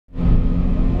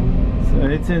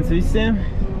Sveiciens visiem,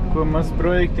 ko mazs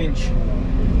projektiņš.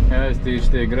 Jāiztīši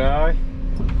tie grāvi,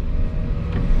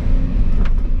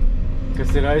 kas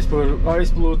ir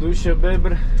aizplūduši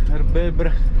ar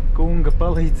bebra kunga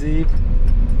palīdzību.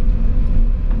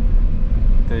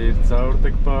 Te ir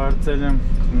caurtek pārceļam,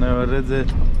 nevar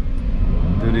redzēt.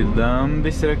 Tur ir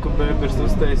dambis, reku bebrs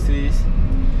uztaisījis.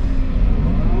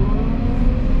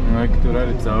 Vajag, tur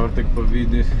arī caurtek pa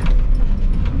vidu ir.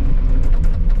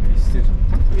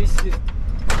 Viss ir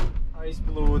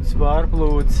aizplūdis,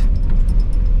 pārplūdis.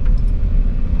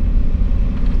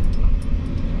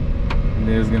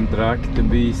 Diezgan traki te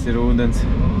bijis ir ūdens.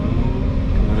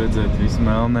 Var redzēt, viss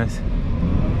melnais.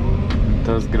 Un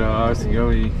tas grāvis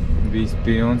galīgi bijis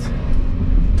pilns.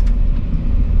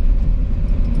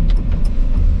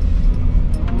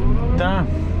 Tā,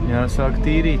 jāsāk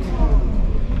tīrīt.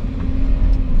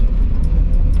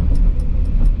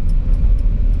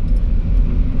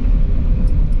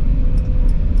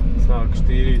 Sākšu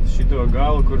tīrīt šito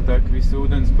galu, kur tek viss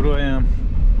ūdens projām.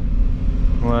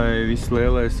 Lai viss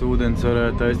lielais ūdens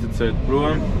varētu aiztecēt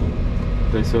prom.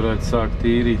 Tad es varētu sākt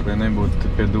tīrīt, lai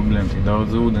nebūtu pie dubļiem tik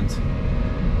daudz ūdens.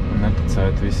 Un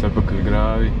netecētu visu apakaļ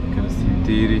grāvi, kad es viņu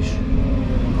tīrīšu.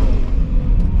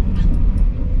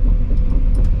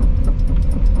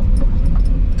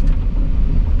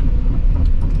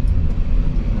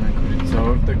 Kur ir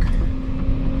caurtek.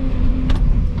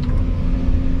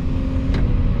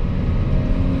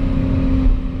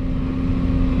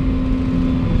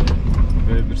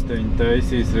 Viņi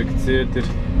taisīs, rekt ciet ir,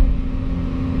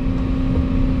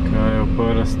 kā jau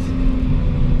parasti.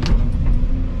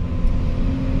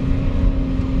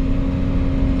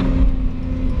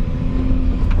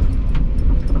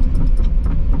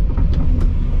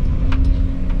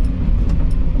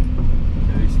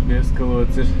 Te viss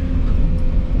pieskalots ir.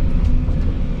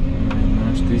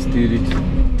 Mēģināšu iztīrīt.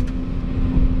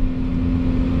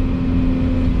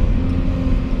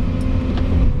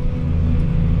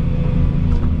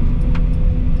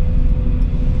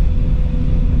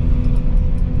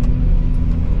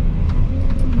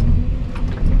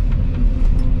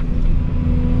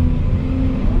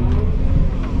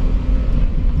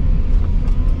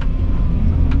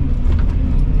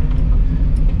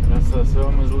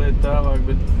 Vēl mazliet tālāk,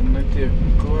 bet netiek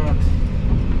klāt.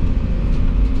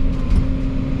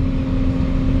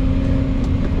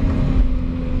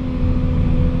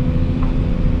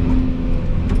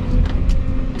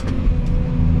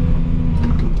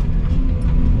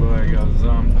 Baigā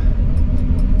zampa.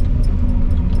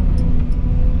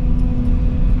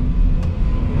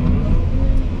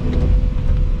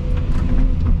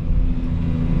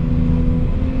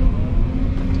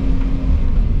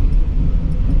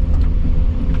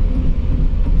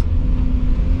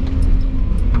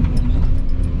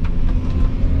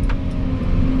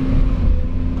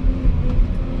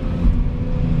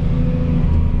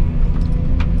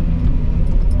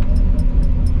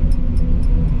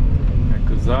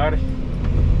 Zari,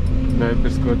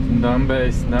 bebers, ko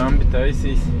dambi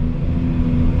taisīs.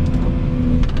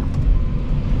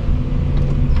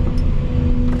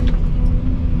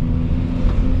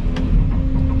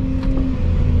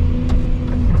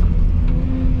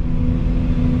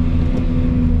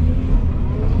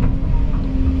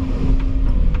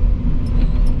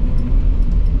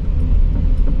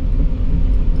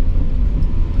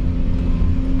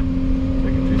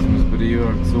 Tagad vismaz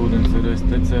brīvāks ūdens varēs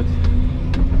tecēt.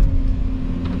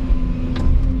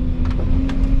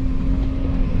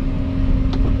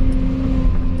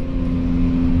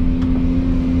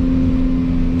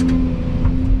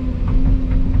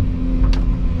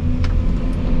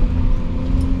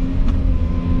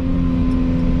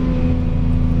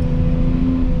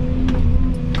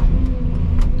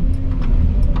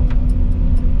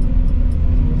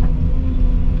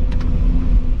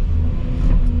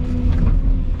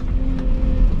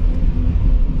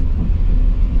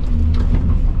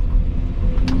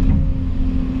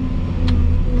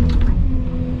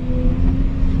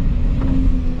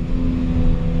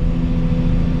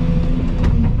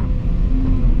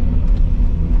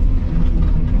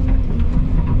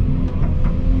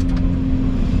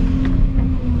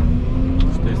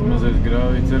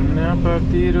 Grāvīts ar mani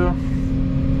jāpārtīro.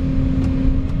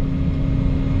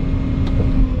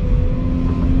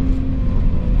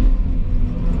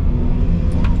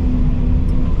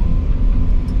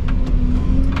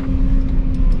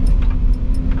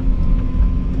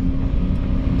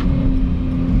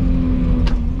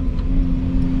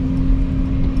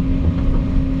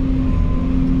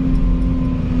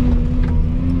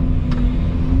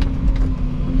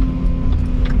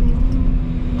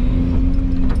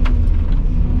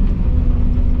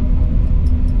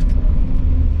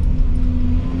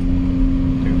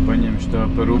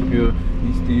 par upju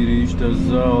iztīrījuši tās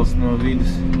zāles no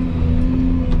vidus,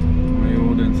 lai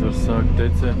ūdens var sākt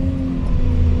tecēt.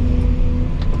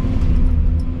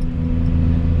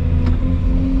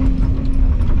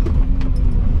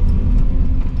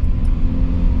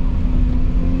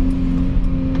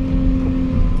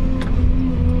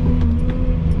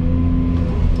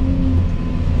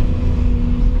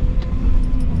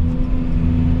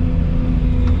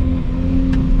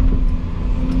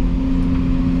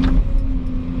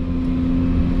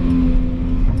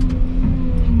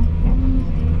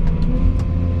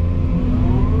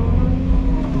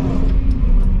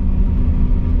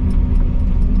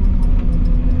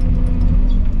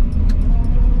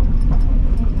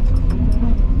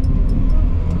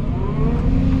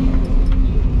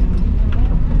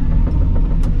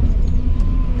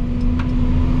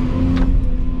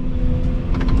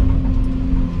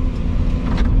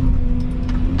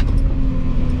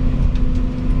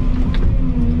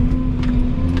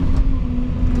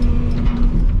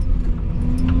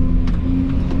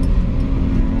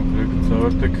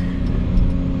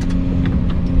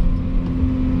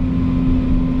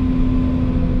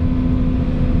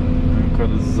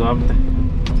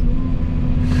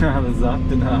 Kāda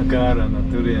zapte nāk ārā no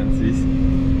turienes visi.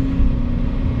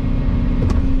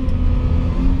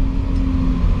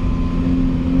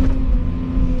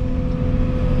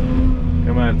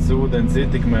 Kamēr tas ūdens ir,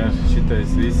 tikmēr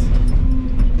šitais viss.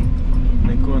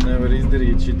 Neko nevar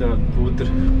izdarīt šitādu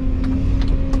putru.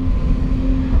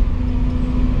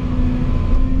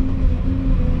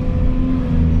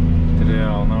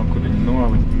 Reāli nav, kur viņi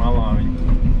nolikt malā.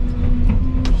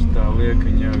 Šitā liek,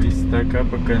 viņi jau viss tek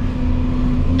apakaļ.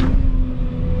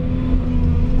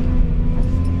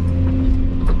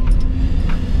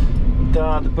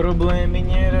 Tāda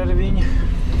problēmiņa ir ar viņu.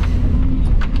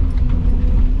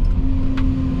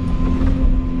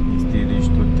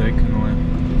 Iztīrīšu to teknoju.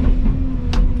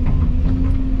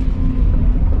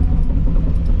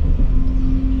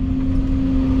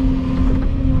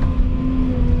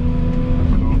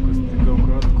 Kaut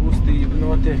kāda kustība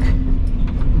notiek.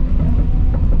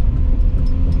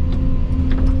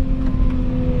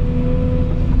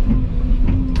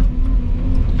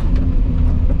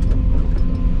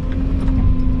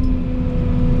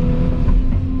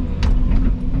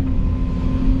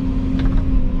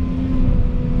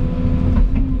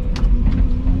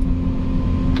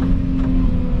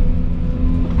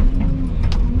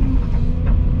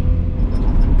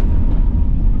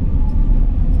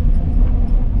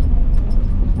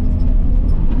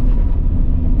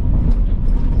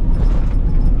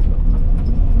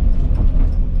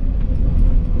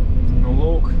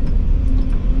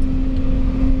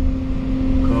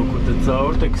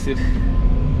 Caurteks ir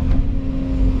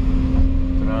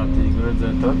prātīgi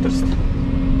vajadzētu atrast.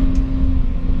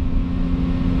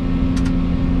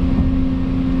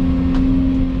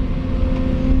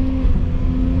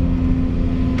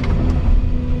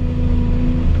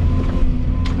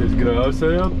 Pēc grāvas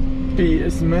jau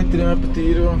 50 metri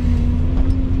apatīro.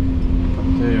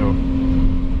 Te jau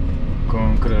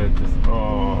konkrētas.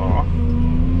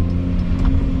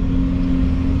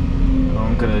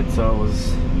 Konkrēti saules.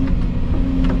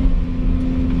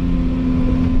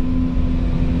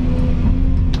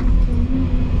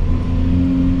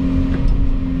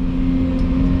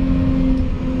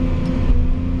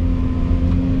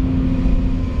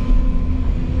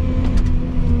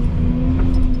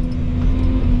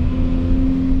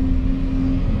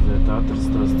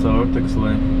 Atrast tās caurteks,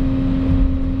 lai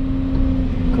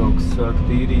kaut kas sāk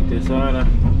tīrīties ārā.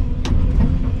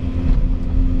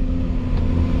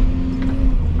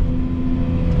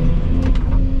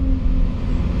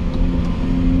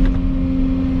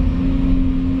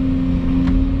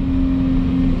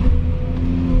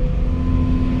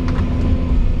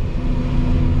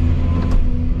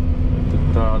 Tad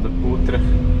tāda putra.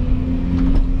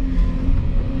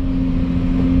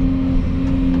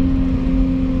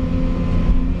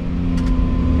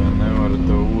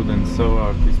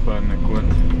 Savākt vispār neko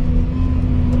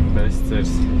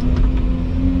bezcers.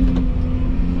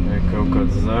 Vai kaut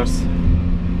kāds zars.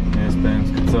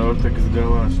 Iespējams, ka caurtekas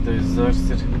galā šitais zars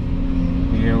ir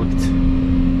ielikts.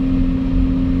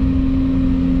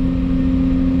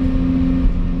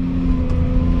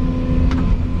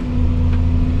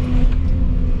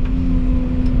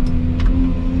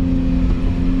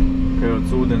 Ka jau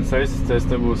ūdens aizsacēs,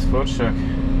 te būs foršāk.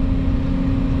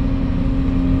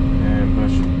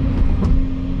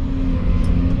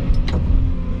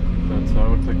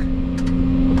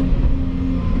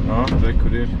 Te,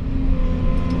 kur ir.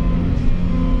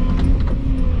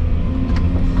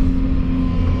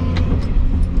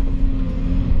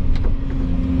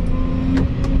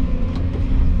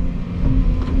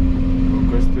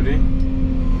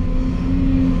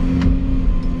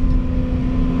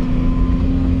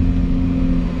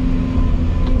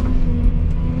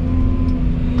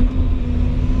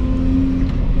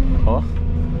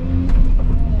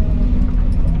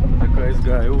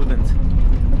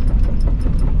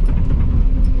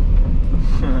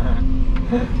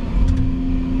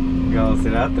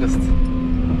 atrasts.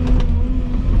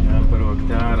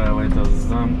 Jāparokt ārā, lai tās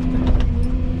zamte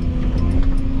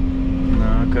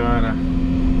nāk ārā.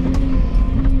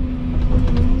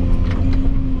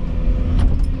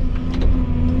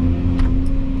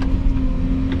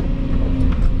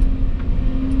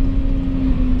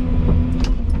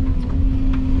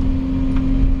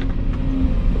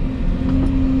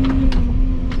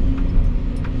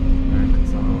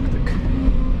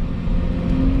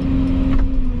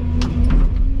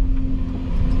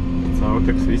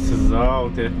 Visas zāli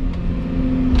tie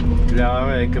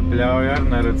pļāvēji, ka pļauj arī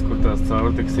neredz, kur tās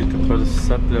caurteks ir, tad parasti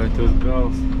sapļauj tos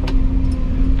gals.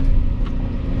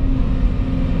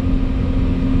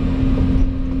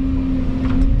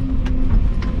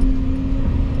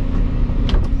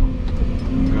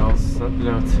 Gals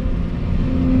sapļauts.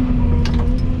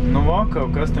 Nu,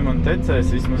 kaut kas te man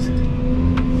tecēs vismaz.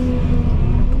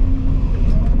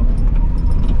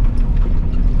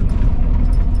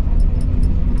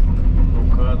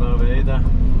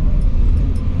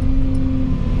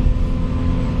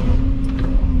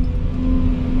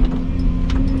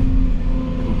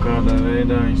 Kādā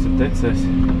veidā viņš tur tecēs.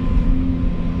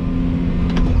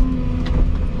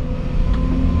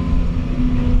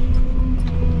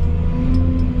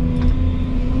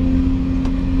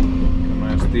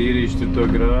 Kamēr stīrīšu tur to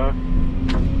grāvi.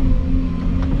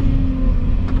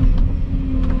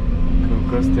 Kaut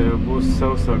kas te jau būs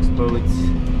sausāks palicis.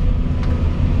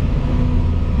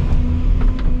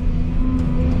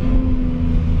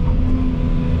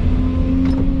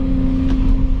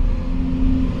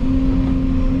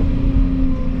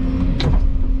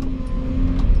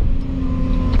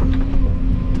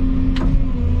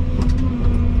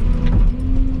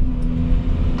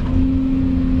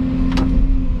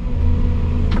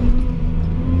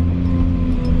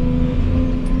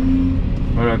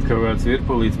 Varētu kaut kāds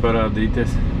virpulīts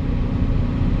parādīties,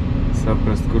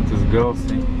 saprast, kur tas gals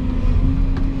ir.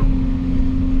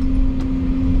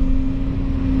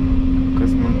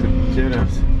 Kas man tur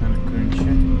ķerās? Ar kur viņš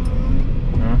ir?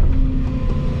 Ja.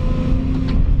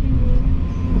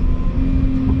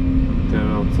 Te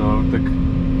vēl caurtek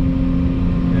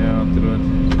jāatrod.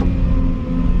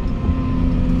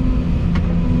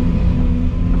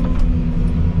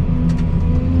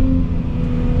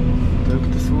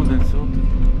 Tas ūdens vēl tur.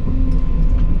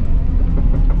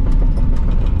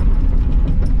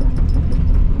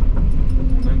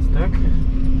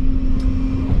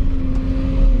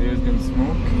 Diezgan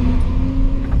smuki.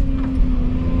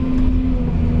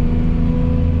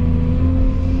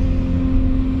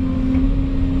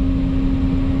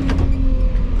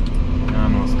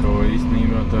 Jānoskavo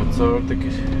īstenībā tā caurteka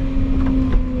ir.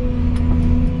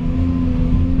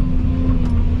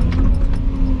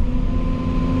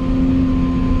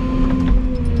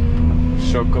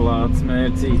 Šokolādes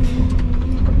mērcīti.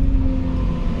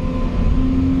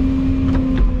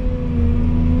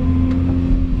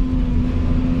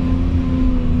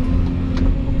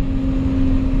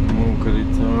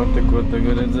 Ko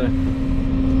tagad redzēju?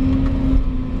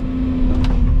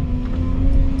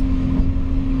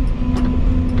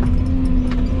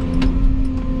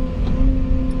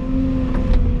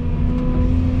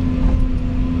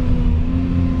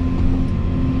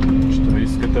 Šito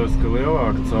izskatās, ka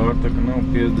lielāka caurteka nav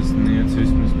 50 nieces,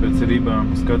 vismaz pēc ribām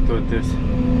skatoties.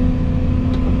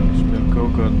 Šito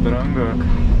kaut kāda brangāka.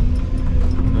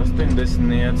 80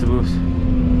 niece būs.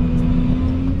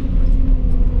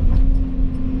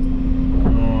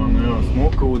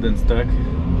 Smuka ūdens tek.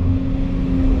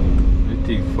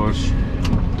 Ritīgi forši.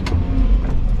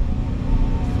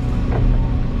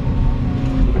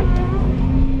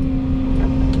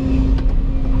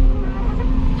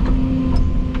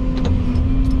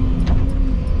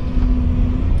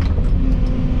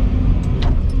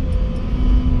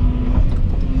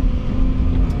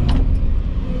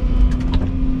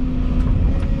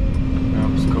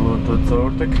 Jāpaskalo to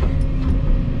caurteku.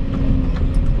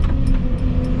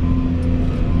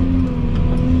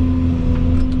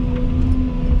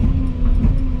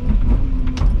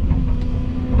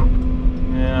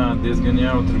 Diezgan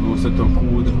jautri būs ar to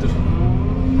kūdru tur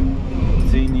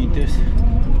cīnīties.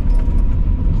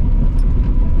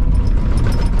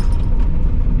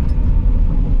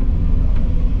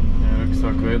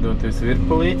 Sāk veidoties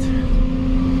virpulīts.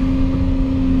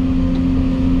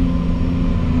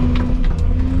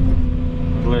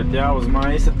 Mazliet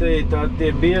jāuzmaisa te tādi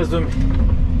tie biezumi.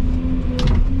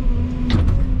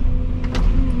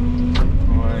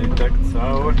 Lai tekt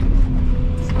cauri.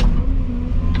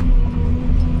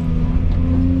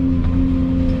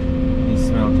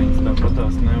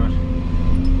 Patās nevar.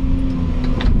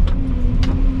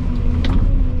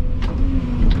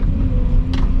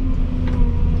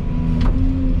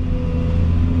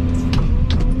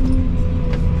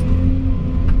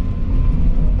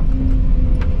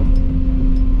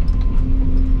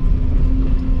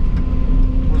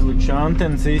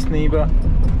 antenas īstenībā.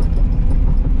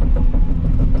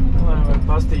 Lai var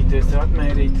pastīties,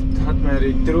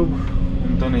 atmērīt trubu.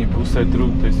 Un tanī pusē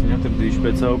trubu, es viņu atradīšu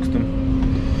pēc augstuma.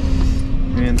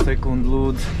 1 sekundi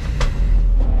lūdzu.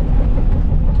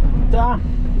 Tā.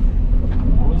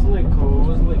 Uzliku.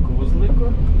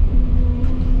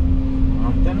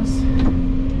 Antenas.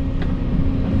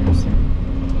 Paņemsim.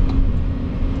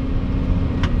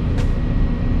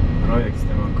 Projekts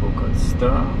te man kaut kāds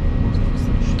stāv.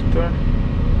 Uzliksim šitā.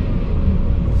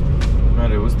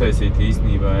 Arī uztaisīt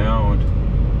īstenībā jaunu.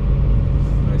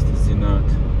 Lai es te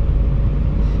zinātu.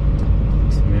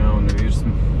 Uzliksim jaunu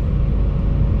virsmu.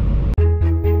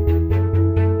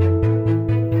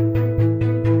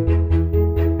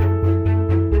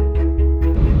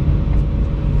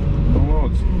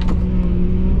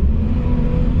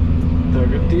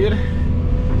 Ir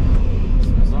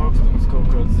vismaz augstums kaut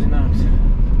kāds zināms.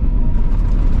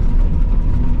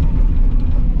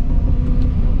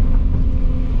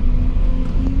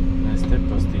 Mēs te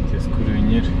pastīties, kur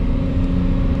viņi ir.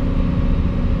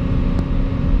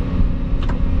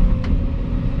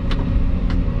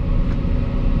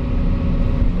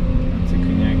 Cik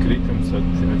viņai kritums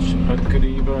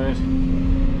atkarībā ir.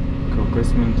 Kaut kas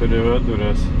man tur jau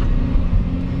atdurās.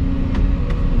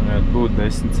 Varētu būt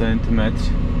 10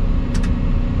 centimetri.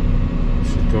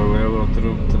 Šito lielo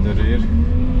trubu tad arī ir.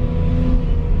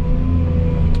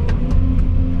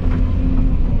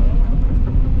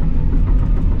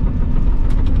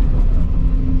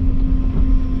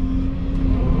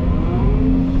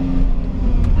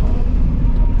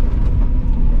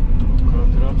 Kā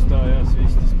tur apstājās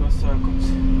viss tas pasākums.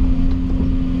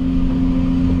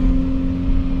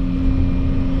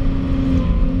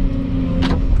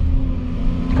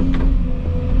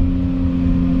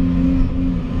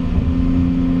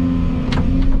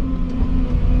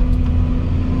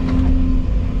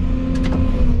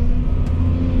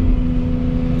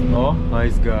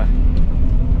 Aizgāja.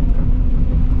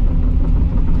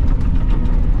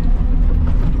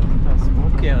 Tā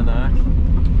smuki jau nāk.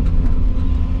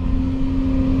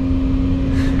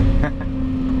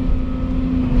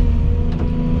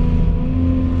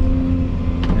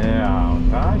 Jā, un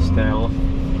tā ir stela.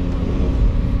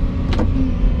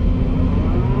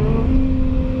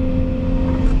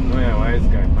 Nu jau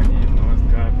aizgāja, paņēma nost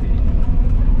kārtīgi.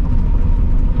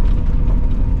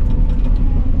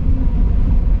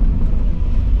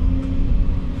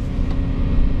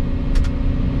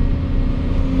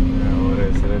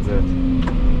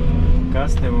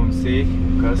 Kas te mums ir,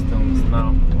 kas te mums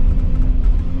nav.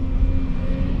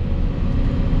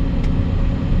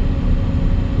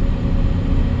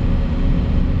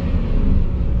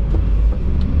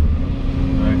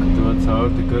 Vai, ka to caur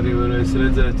tik arī varēs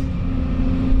redzēt.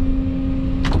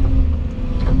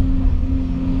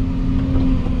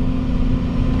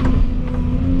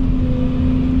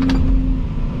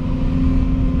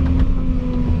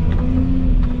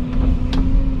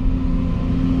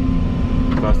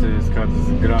 Pastāties, kā tas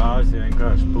grāzs, ja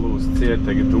vienkārši plūst ciet,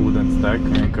 tagad ūdens tek,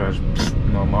 vienkārši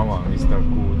no malām viss tā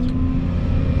kūdra.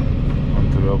 Un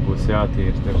tur vēl būs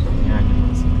jātīra, tad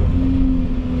jāņemās ar to.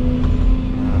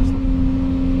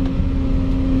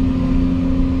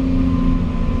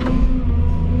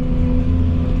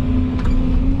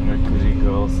 Rekurī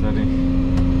gals arī.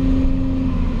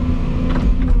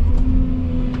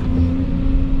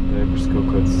 Rebrs kaut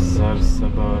kāds zars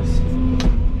sabās.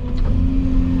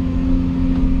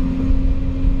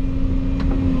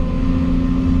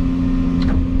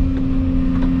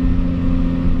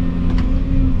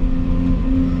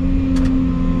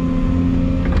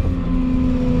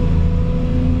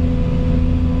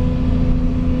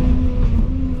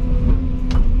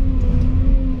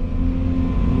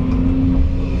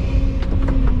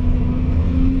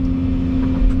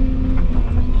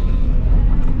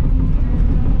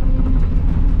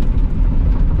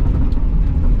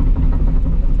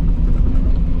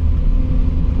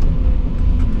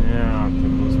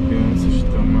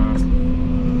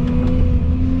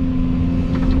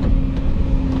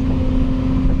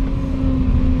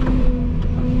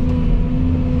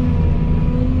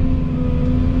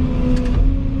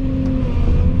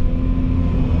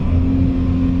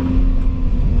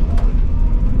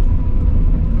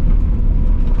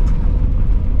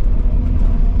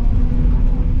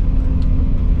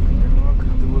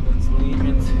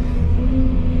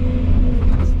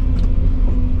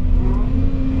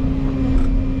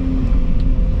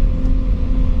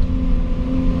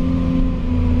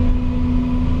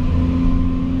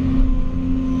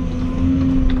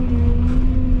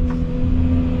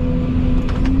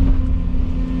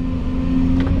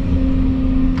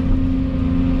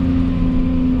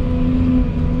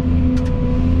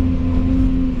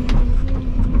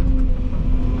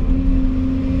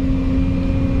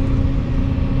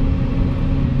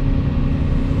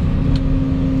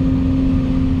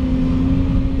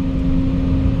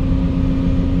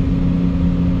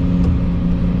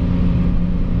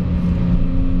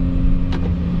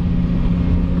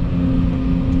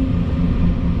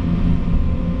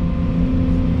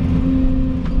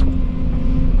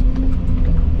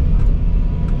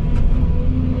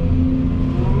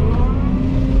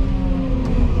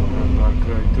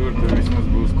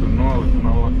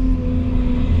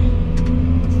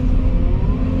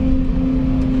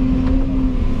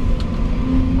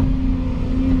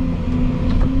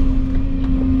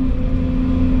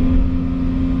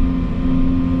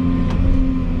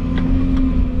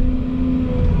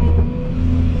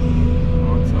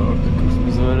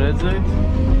 redzēt.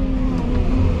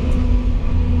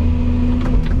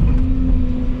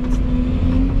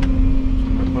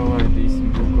 Palaidīsim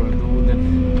kaut kādu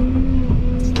ūdeni.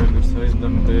 Svegurs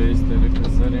aizdambējis, te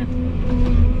rekas arī.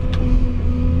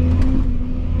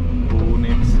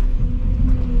 Būnieks.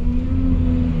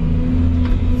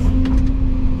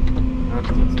 Ar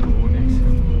tāds būnieks.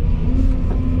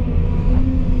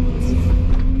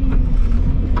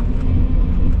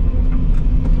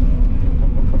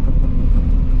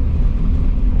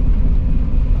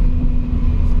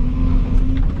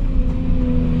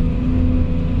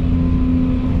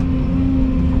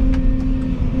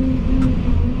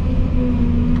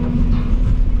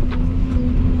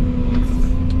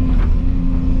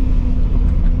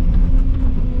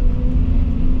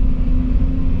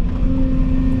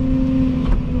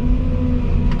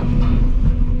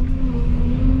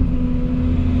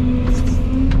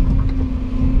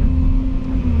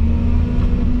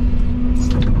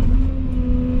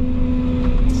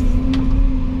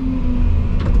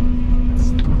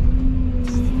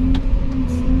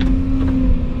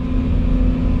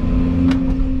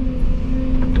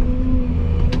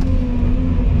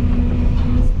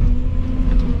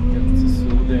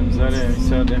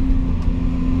 Visādiem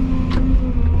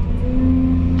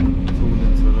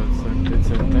ūdens varētu sākt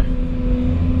tecēt te.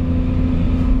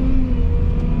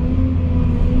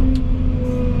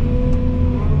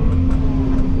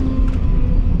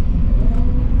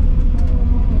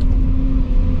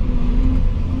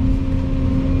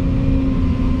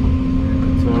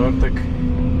 Caur tak.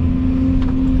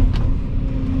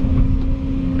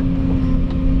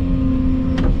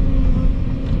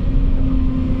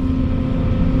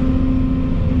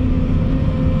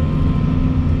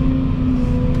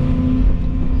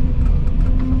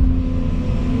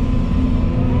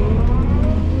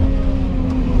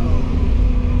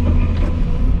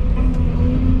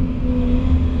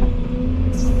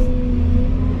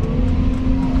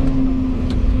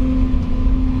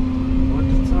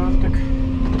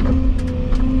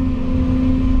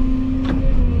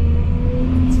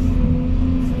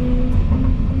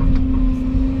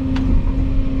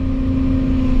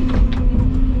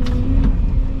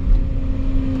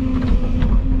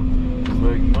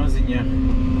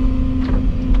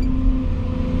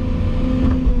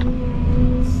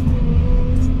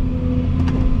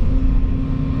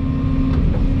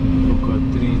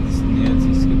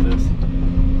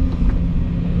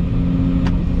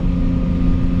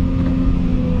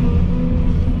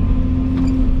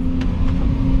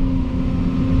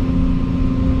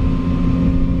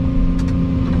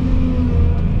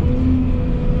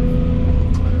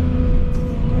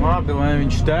 Labi, lai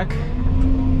viņš tek.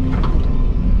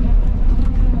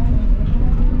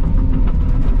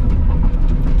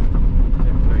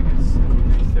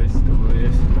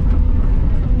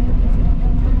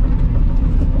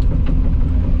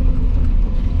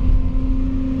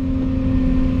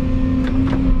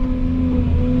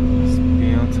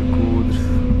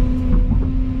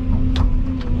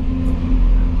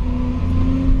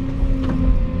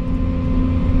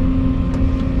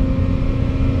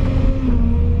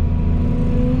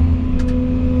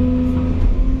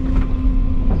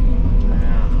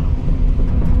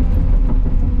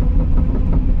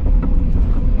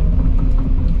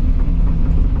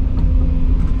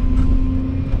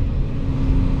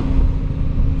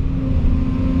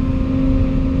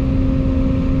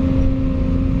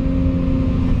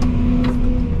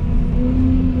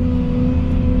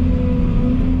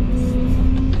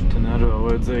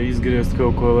 Vajadzēja izgriezt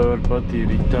kaut ko, lai var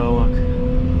patīrīt tālāk.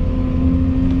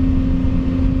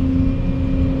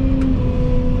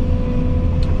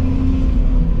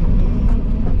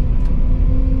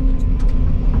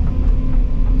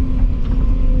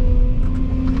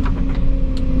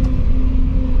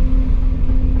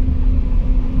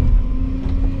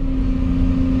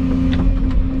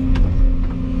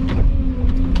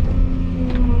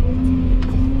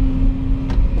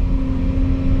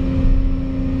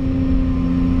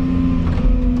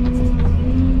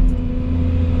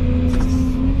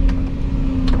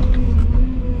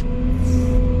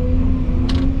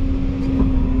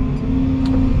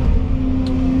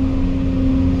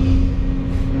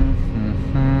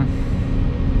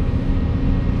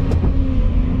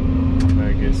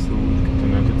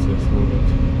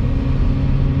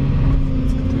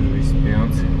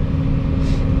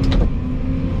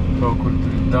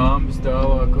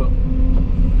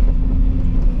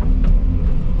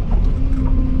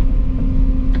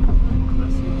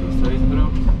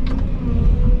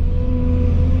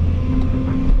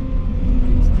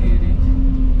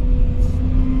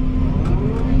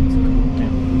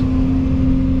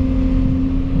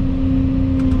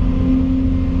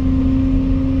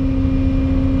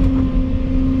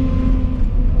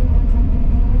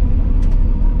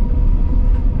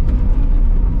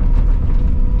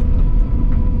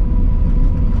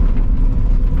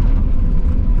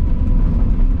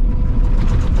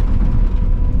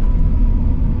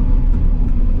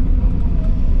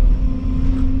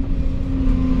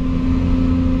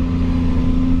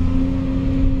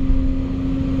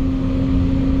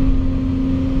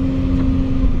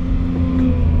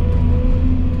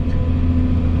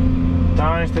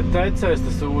 viņš te tecēs,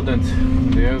 tas ūdens.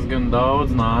 Diezgan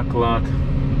daudz nāk klāt.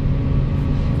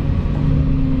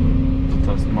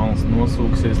 Tās malas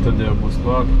nosūksies, tad jau būs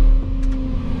klāt.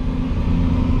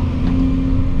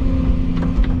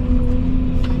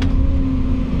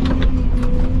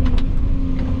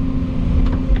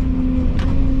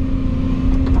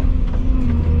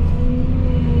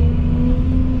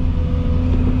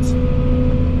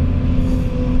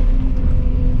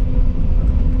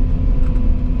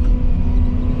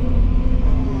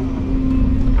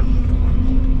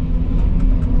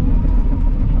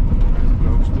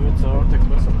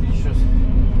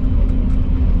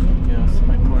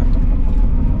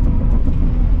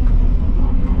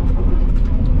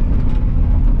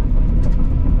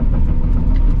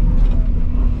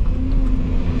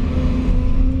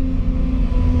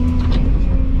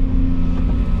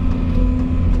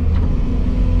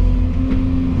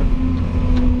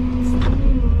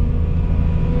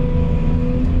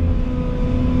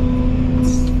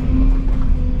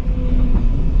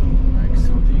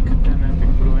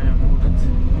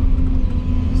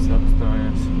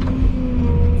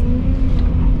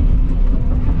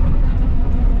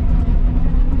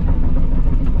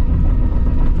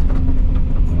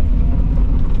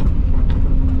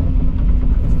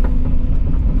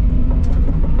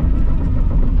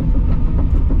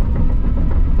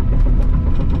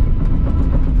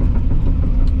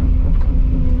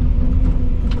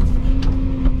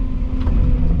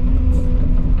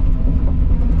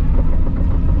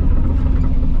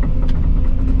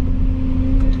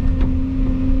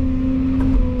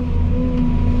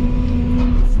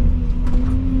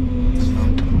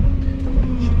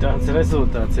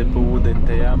 Rezultāts ir pa ūdeni,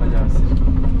 te jāmaļās.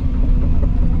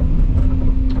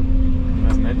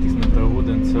 Mēs netiks no tā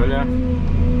ūdens vaļā.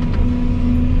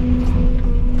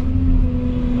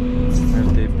 Ar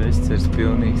tie bezcers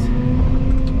pilnīgs.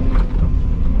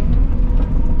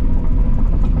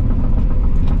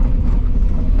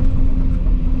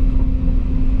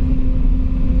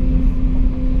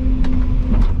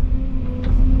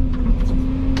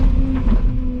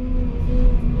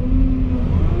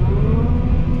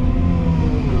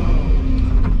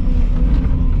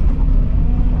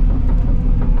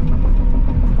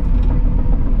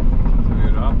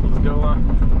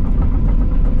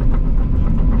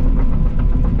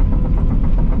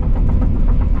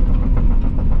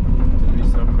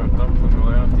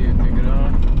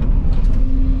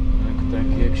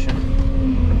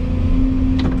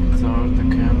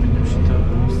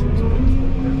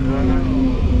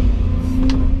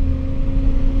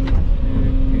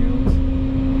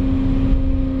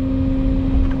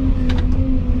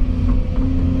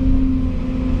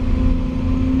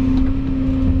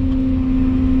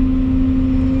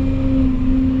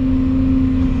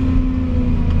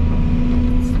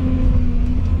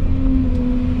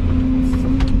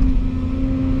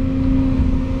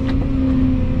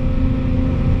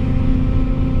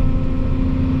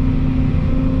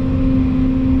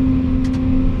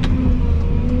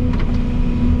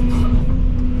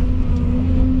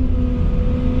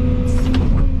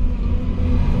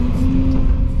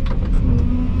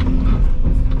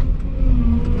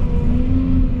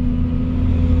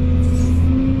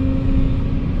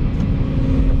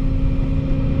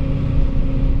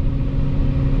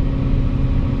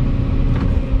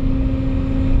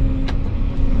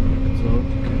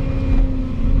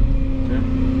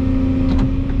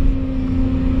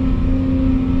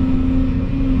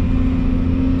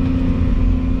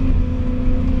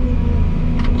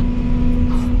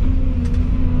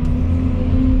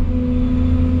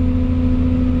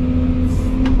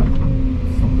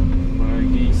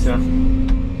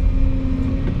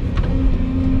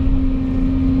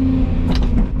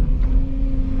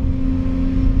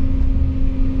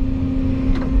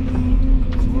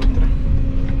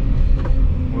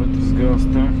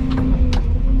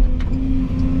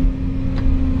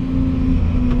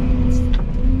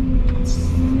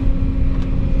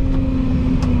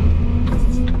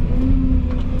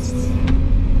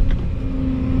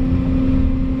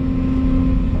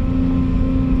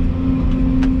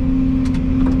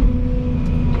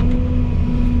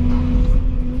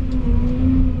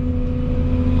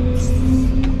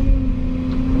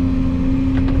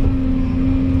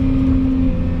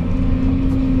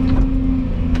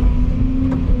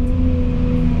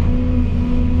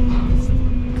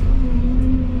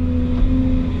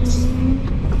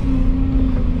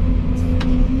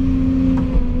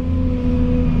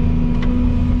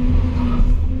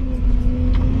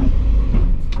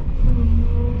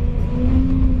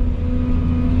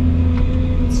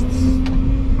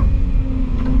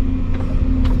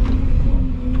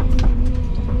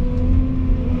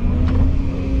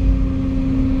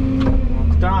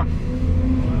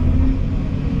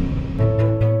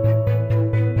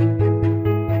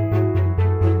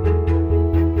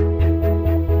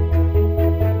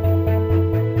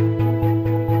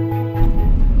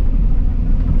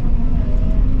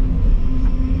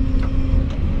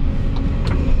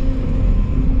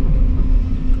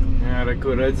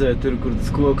 tikko redzēju, tur, kur tas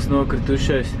koks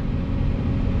nokritušais.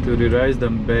 Tur ir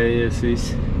aizdambējies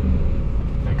viss.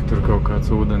 Tur kaut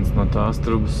kāds ūdens no tās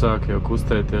trubas sāk jau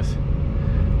kustēties.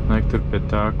 Tur pie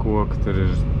tā koka, tur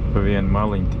ir pa vienu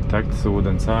maliņu tik tektas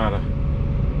ūdens ārā.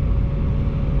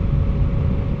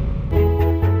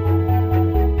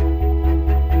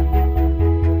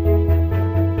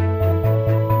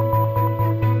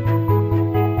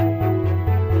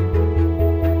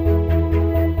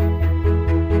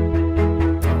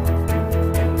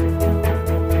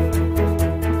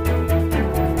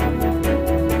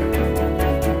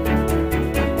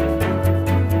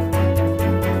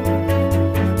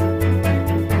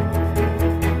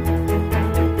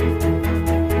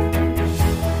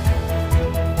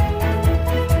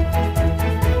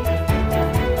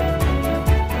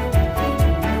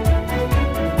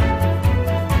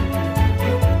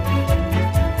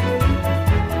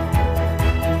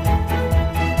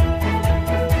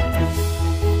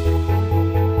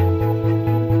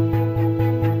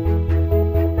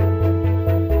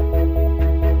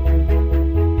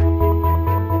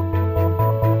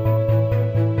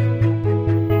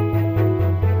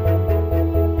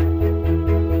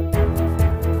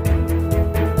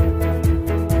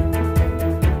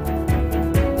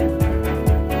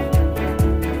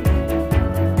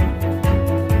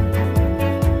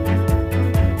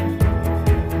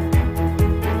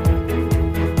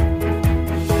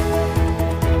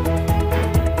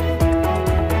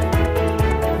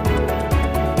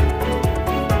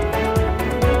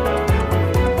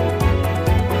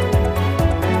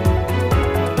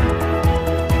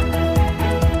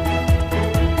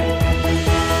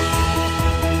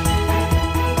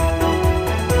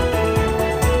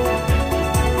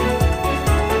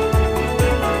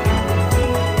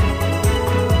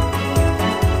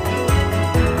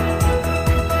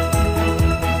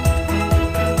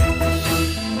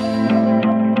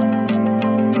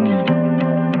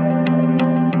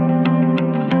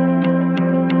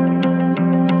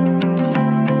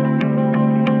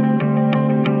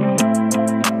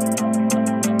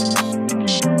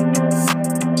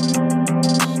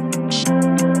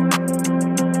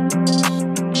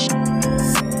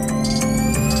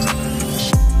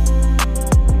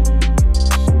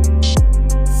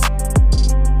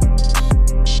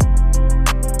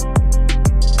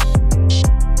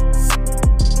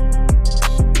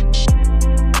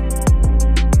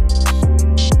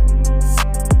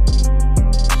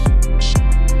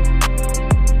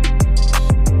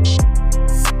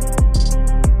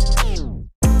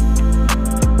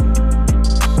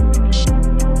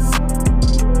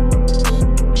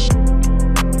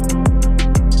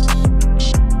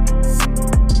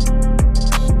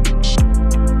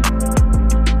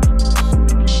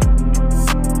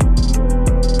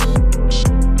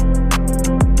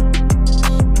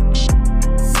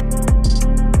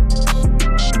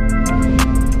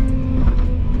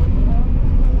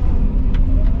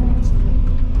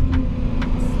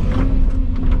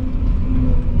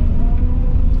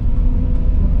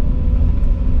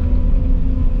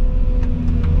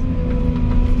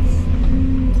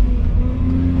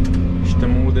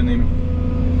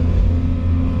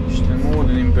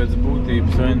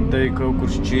 Kaut kur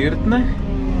šķirtne.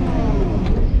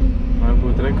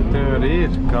 Varbūt reku tev arī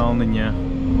ir kalniņā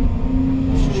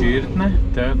šķirtne,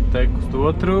 te tek uz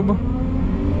to trubu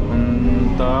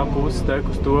un tā puse tek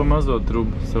uz to mazo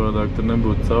trubu. Savādāk tur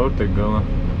nebūtu caurtek galā.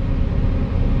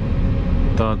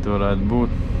 Tā te varētu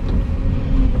būt.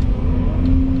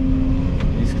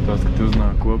 Izskatās, ka te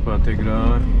uznāk kopā tie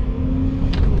grāvi.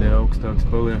 Tie augstāks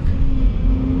paliek.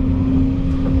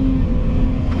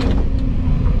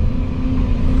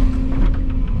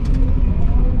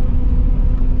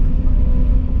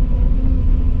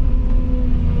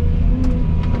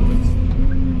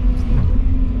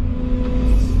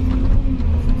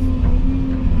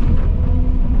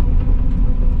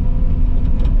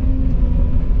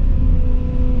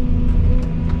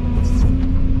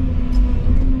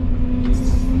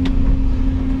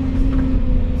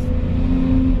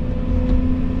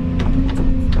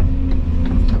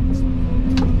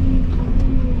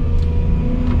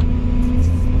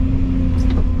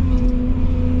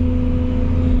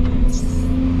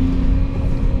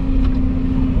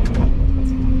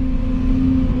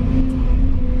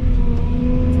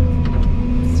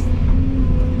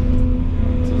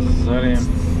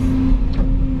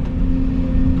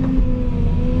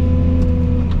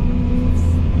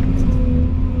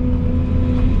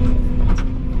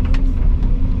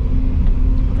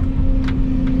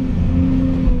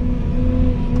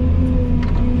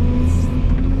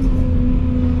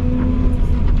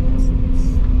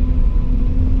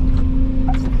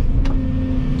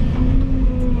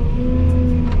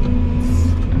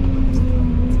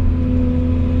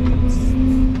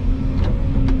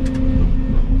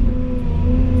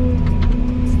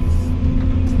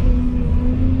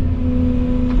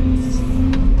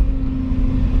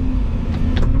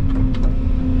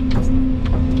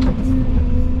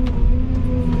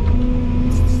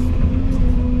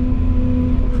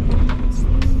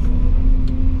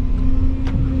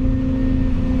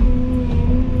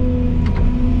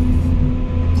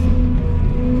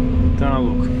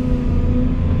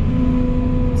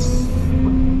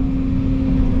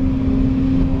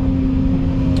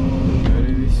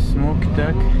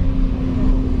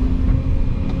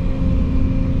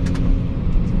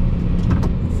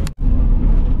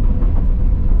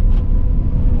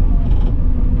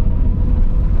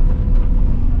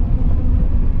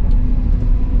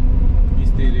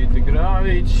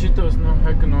 Kavītis šitos no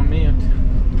ekonomiet.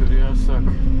 Tur jāsāk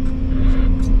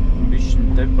bišķiņ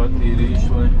te patīrīšu,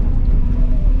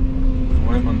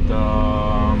 lai man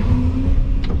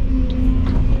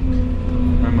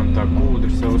tā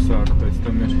kūdra sausāk, pēc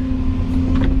tam ir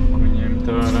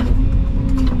ņemt ārā.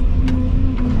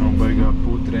 Nav baigā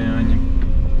putra jāņem.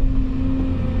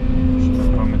 Šitā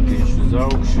pametīšu uz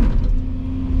augšu.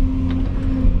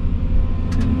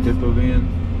 Te pa vienu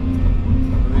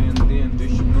dienu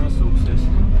bišķi nosūksies.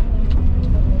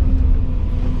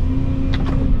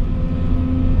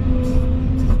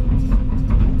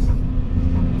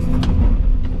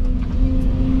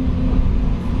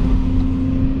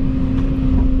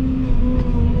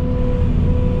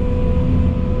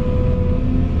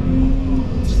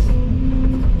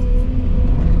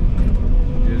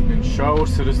 Diezgan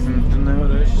šaurs ir, es te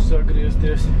nevarēšu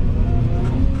sagriezties.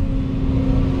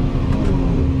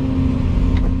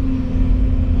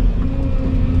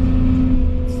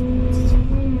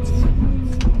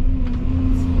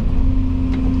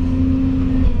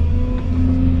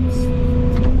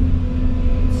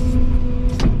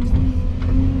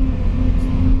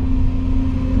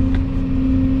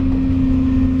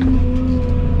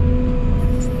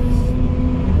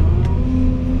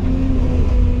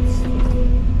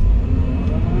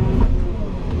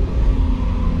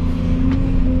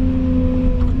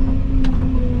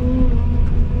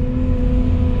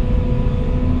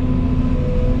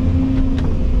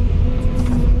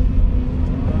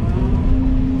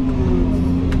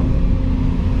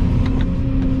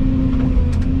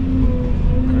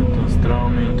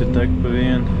 Tek pa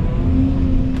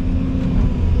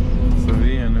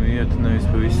vienu vietu, nevis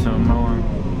pa visām malām,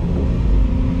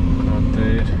 kā te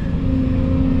ir.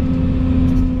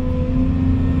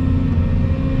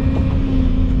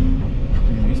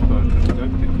 Vispār tur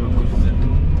takti kaut kur zem.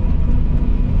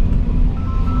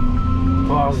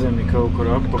 Pāzemi kaut kur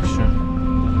apakšā.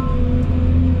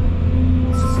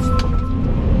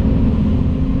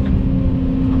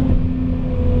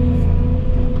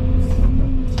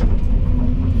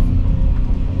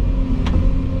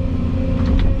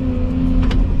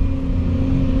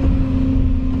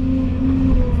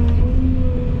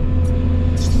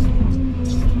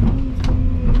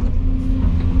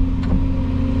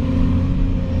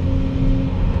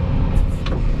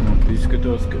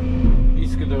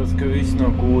 Izskatās, ka viss no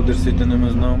kūdras ir, te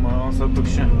nemaz nav māls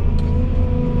apakšā.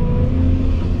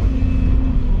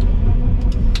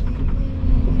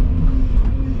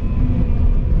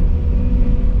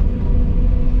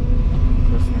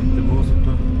 Kas man te būs ar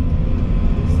to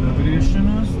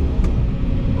sagriešanos?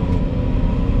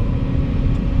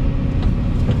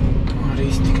 Arī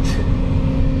iztikt.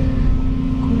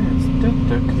 Kuriens te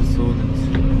tek tas ūdens?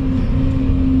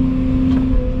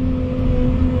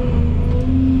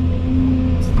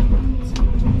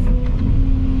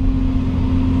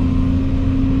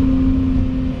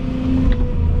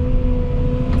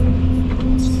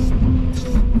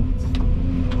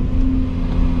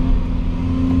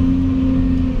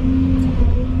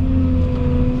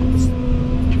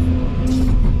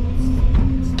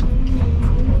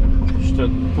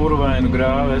 Purvainu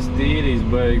grāvi es tīrīs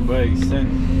baigi sen.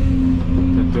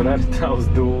 Tad tur arī tavs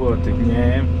dūloti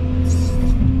ņēma.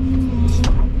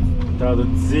 Tādu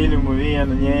dziļumu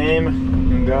vienu ņēma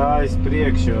un gājis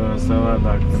priekš, jo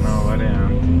savādāk te nav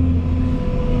varianti.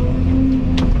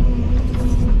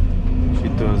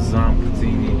 Šito zampu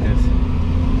cīnīties.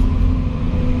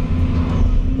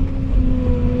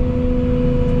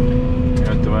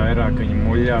 Jo tu vairāk viņi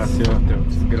muļās, jo tev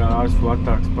tas grāvis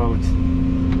platāks paliks.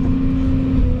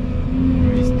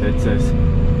 Viss tecēs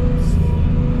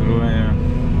projām.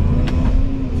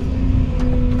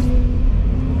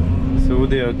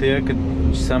 Sūdi jau tie, kad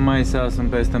viņš samaisās un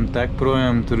pēc tam tek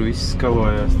projām, tur viss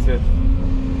skalojās ciet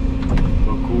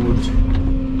pa kūdru.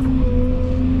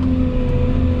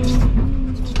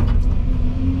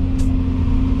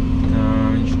 Tā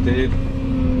viņš te ir.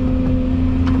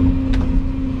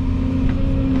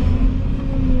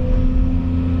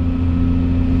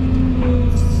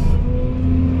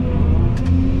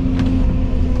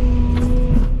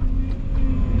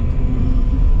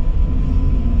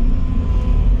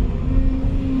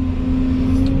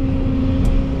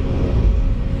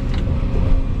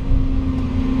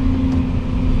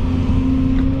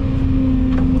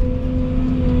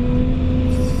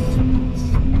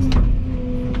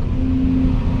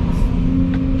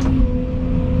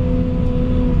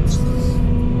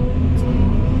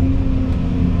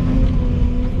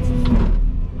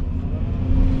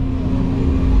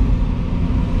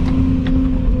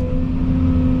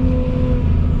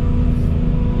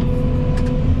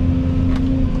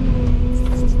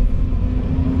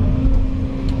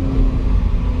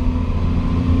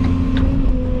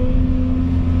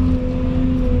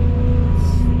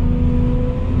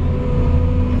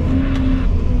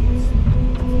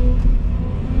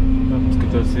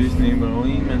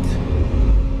 līmenis.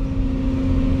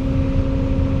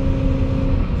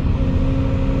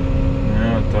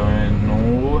 Jā, tā ir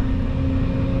 0.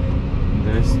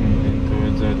 10, to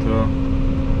vajadzētu vēl.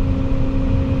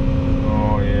 O,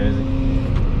 jēzi.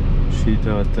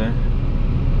 Šitā te.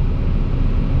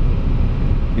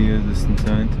 50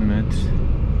 centimetrus.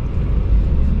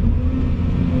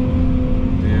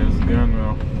 Diezgan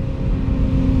vēl.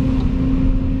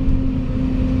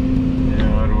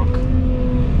 Jāroka.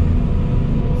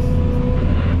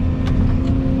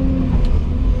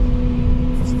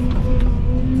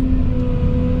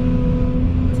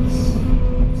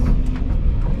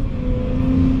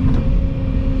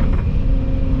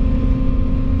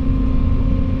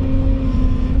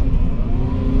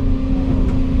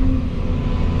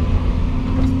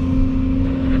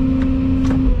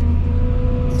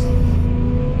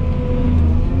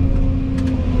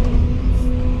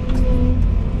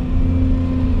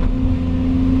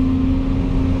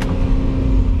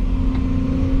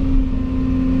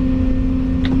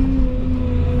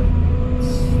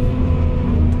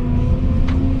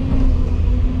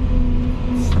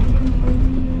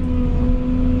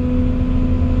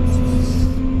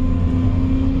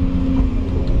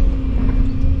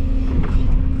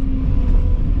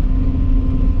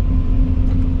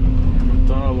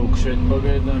 Šeit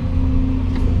pagaidām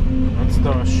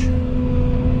atstāšu,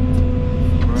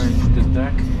 lai viņš te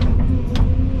deg.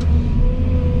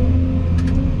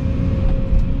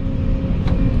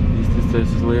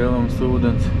 Iztestēs uz lielums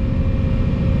ūdens.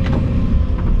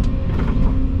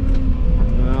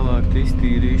 Vēlāk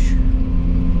iztīrīšu.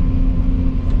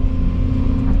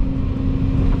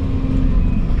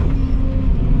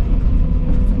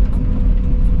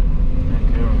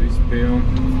 Jau viss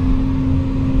pilni.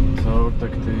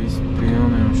 Так ты весь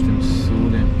pilni uz tiem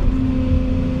sūdiem.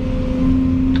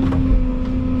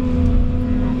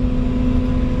 Nu,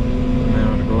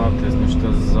 nevar glābties no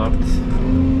šitas zaptes.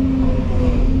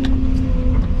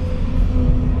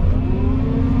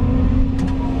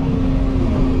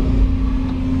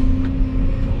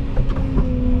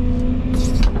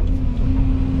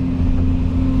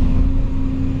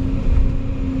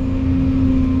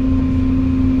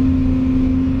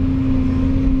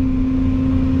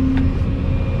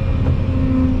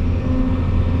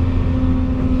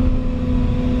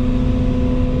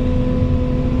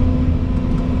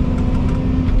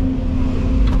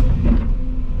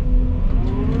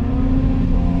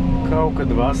 Kaut kad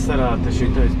vasarā te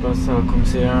šitais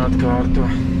pasākums jāatkārto.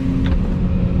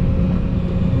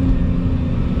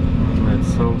 Mazliet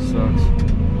sausāks.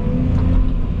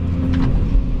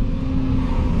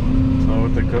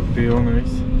 Caurteka pilna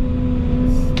viss.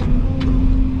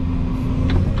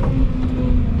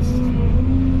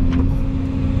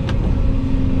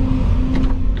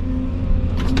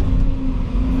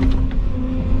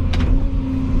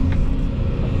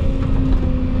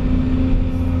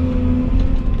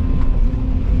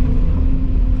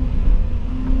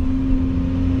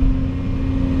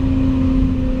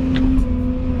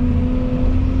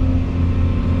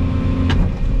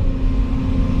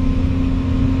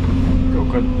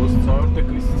 Kad būs caurtek,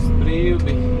 viss brīvi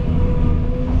bija.